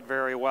translate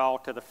very well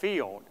to the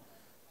field.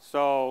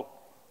 So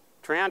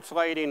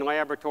translating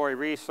laboratory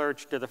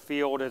research to the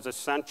field is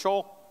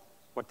essential.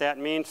 What that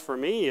means for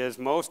me is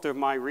most of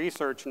my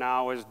research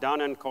now is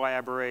done in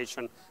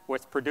collaboration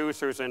with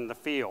producers in the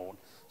field.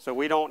 So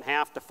we don't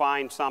have to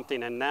find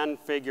something and then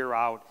figure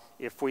out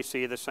if we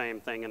see the same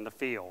thing in the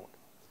field.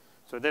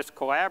 So this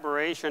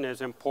collaboration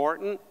is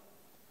important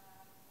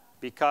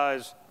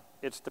because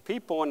it's the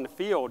people in the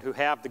field who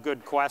have the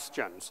good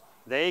questions.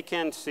 They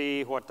can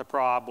see what the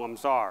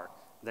problems are.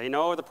 They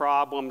know the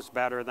problems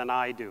better than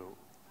I do.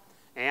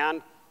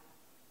 And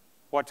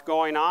what's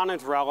going on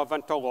is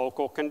relevant to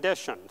local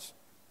conditions.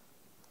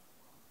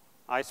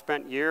 I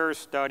spent years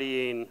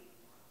studying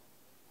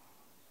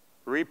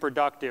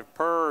reproductive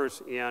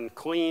PRRS in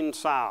clean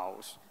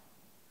sows.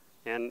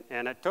 And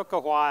it took a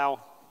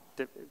while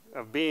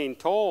of being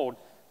told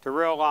to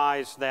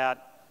realize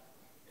that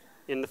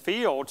in the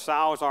field,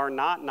 sows are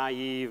not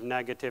naive,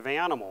 negative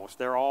animals.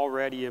 They're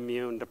already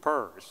immune to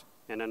PRRS.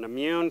 And an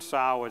immune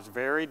sow is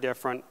very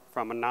different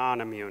from a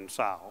non-immune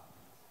sow.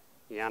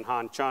 Yan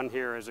Han Chun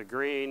here is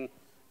agreeing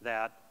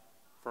that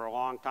for a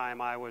long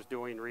time I was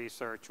doing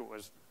research that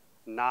was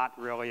not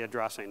really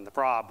addressing the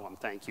problem.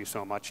 Thank you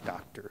so much,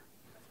 Doctor.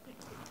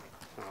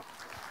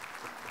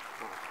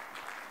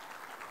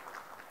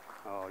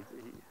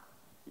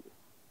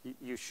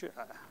 You should.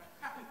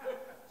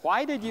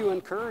 Why did you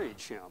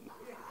encourage him?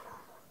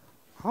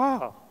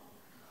 Oh.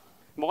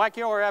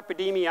 Molecular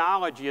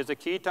epidemiology is a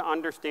key to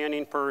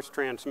understanding PRRS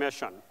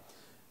transmission.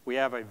 We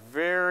have a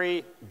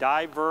very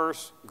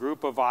diverse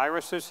group of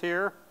viruses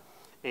here,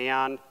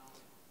 and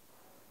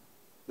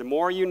the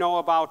more you know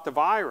about the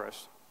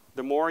virus,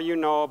 the more you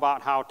know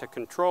about how to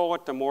control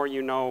it, the more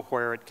you know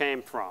where it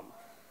came from.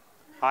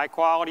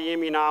 High-quality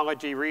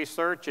immunology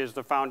research is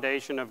the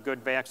foundation of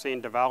good vaccine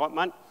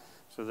development.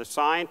 So the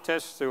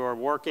scientists who are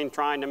working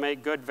trying to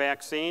make good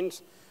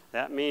vaccines,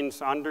 that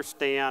means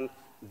understand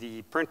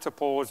the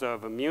principles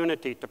of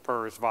immunity to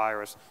PRRS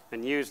virus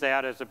and use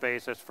that as a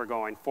basis for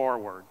going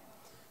forward.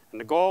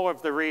 And the goal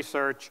of the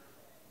research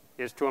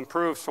is to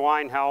improve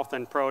swine health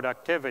and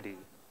productivity.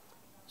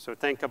 So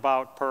think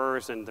about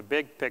PRRS in the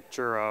big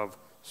picture of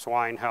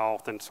swine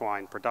health and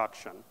swine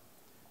production.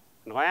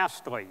 And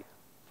lastly,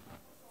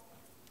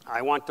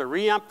 I want to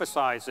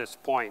re-emphasize this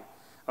point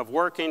of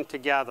working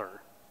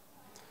together.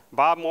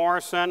 Bob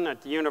Morrison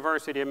at the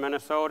University of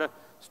Minnesota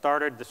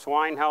started the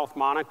Swine Health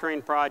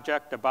Monitoring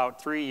Project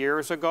about 3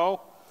 years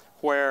ago,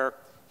 where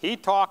he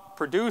talked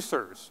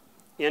producers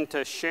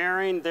into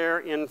sharing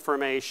their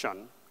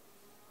information.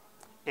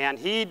 And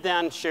he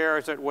then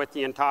shares it with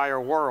the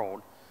entire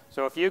world.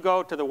 So if you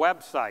go to the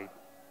website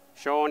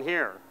shown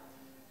here,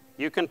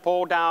 you can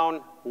pull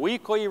down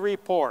weekly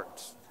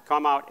reports,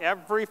 come out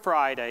every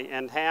Friday,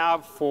 and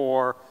have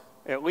for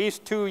at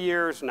least 2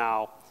 years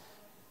now,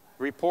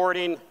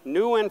 reporting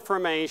new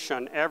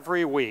information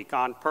every week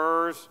on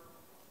PRRS,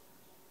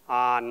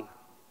 on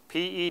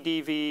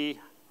PEDV,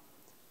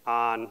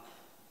 on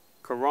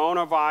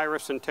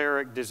coronavirus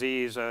enteric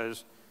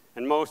diseases,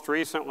 and most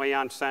recently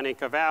on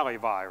Seneca Valley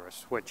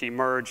virus, which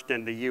emerged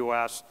in the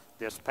US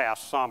this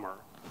past summer.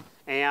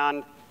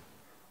 And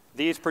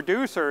these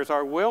producers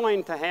are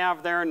willing to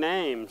have their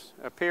names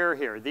appear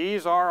here.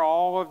 These are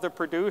all of the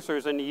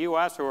producers in the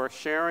US who are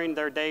sharing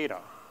their data.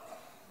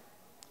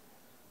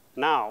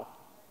 Now,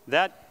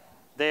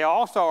 they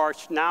also are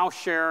now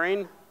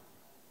sharing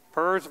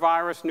PRRS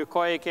virus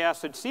nucleic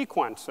acid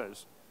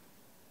sequences.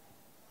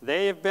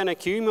 They have been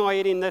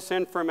accumulating this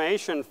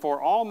information for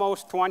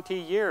almost 20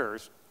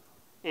 years,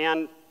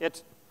 and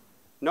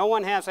no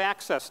one has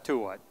access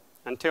to it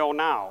until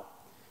now.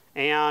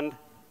 And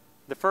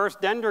the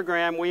first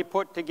dendrogram we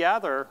put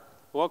together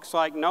looks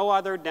like no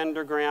other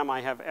dendrogram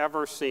I have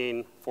ever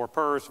seen for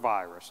PRRS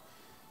virus.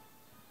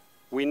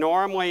 We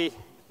normally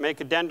make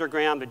a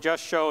dendrogram that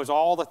just shows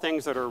all the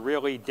things that are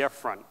really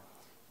different.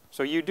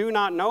 So you do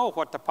not know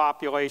what the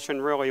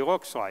population really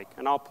looks like.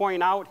 And I'll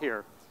point out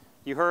here,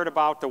 you heard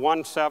about the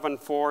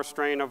 174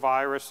 strain of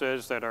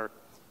viruses that are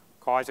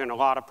causing a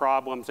lot of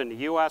problems in the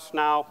US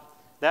now.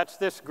 That's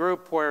this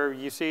group where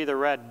you see the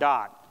red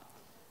dot.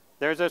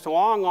 There's this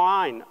long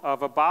line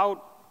of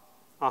about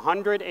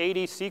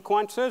 180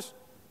 sequences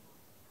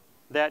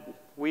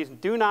that we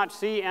do not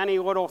see any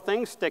little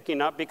things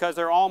sticking up because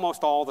they're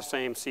almost all the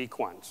same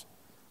sequence.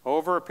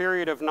 Over a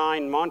period of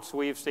 9 months,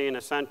 we've seen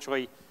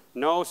essentially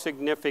no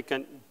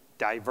significant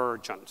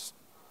divergence.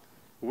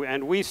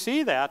 And we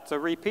see that's a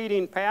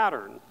repeating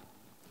pattern.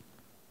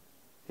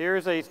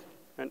 Here's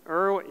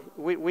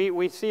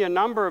we see a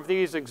number of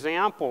these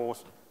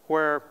examples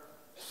where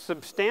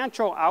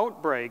substantial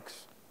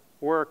outbreaks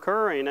were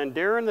occurring, and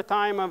during the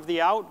time of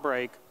the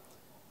outbreak,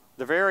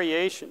 the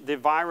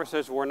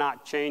viruses were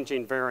not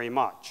changing very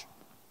much.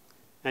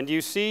 And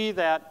you see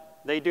that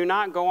they do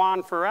not go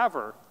on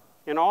forever.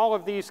 In all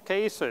of these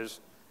cases,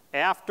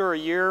 after a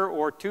year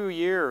or 2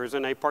 years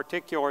in a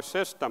particular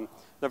system,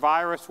 the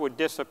virus would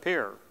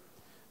disappear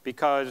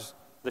because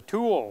the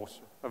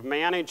tools of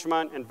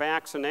management and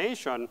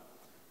vaccination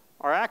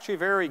are actually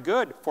very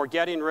good for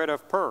getting rid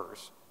of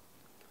PRRS.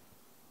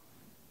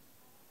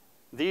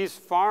 These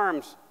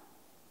farms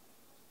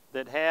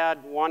that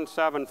had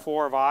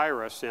 174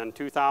 virus in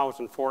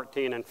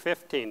 2014 and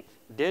 15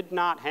 did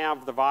not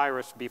have the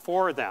virus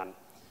before then.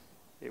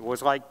 It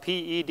was like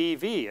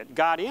PEDV. It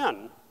got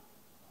in,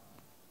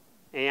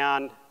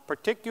 and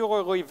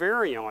particularly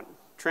virulent,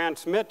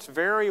 transmits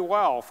very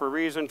well for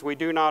reasons we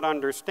do not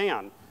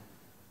understand.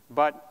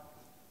 But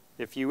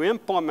if you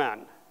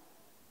implement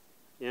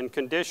in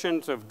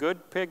conditions of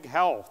good pig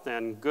health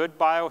and good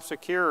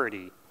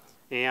biosecurity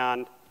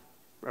and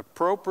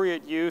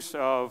appropriate use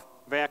of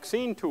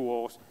vaccine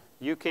tools,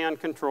 you can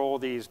control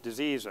these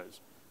diseases.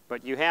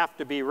 But you have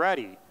to be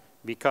ready,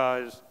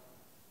 because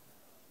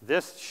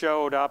this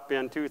showed up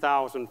in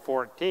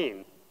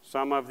 2014.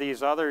 Some of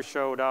these others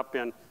showed up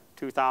in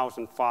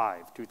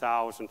 2005,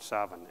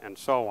 2007, and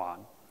so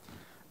on.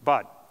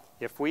 But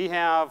if we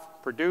have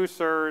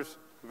producers,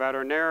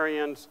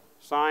 veterinarians,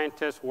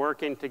 scientists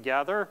working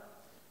together,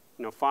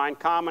 find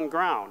common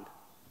ground,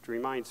 which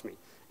reminds me.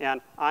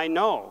 And I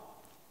know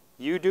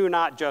you do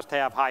not just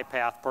have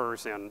high-path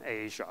PRRS in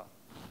Asia.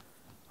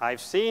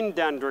 I've seen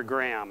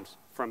dendrograms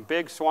from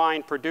big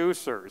swine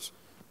producers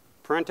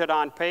printed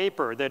on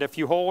paper that if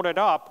you hold it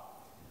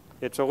up,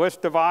 it's a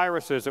list of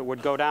viruses that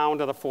would go down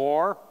to the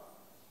floor,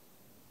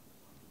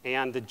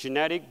 and the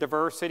genetic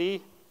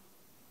diversity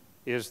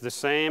is the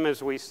same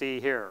as we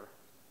see here.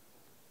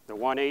 The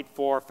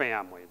 184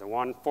 family, the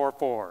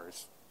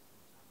 144s.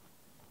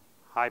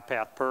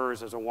 High-path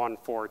PRRS is a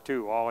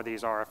 142, all of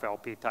these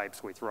RFLP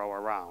types we throw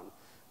around.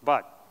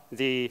 But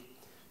you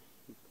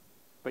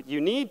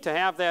need to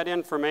have that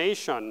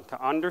information to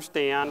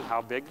understand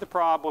how big the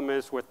problem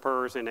is with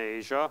PRRS in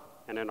Asia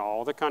and in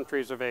all the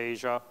countries of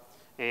Asia,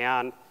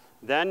 and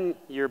then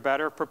you're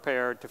better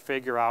prepared to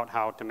figure out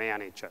how to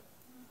manage it.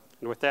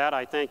 And with that,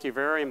 I thank you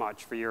very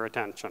much for your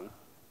attention.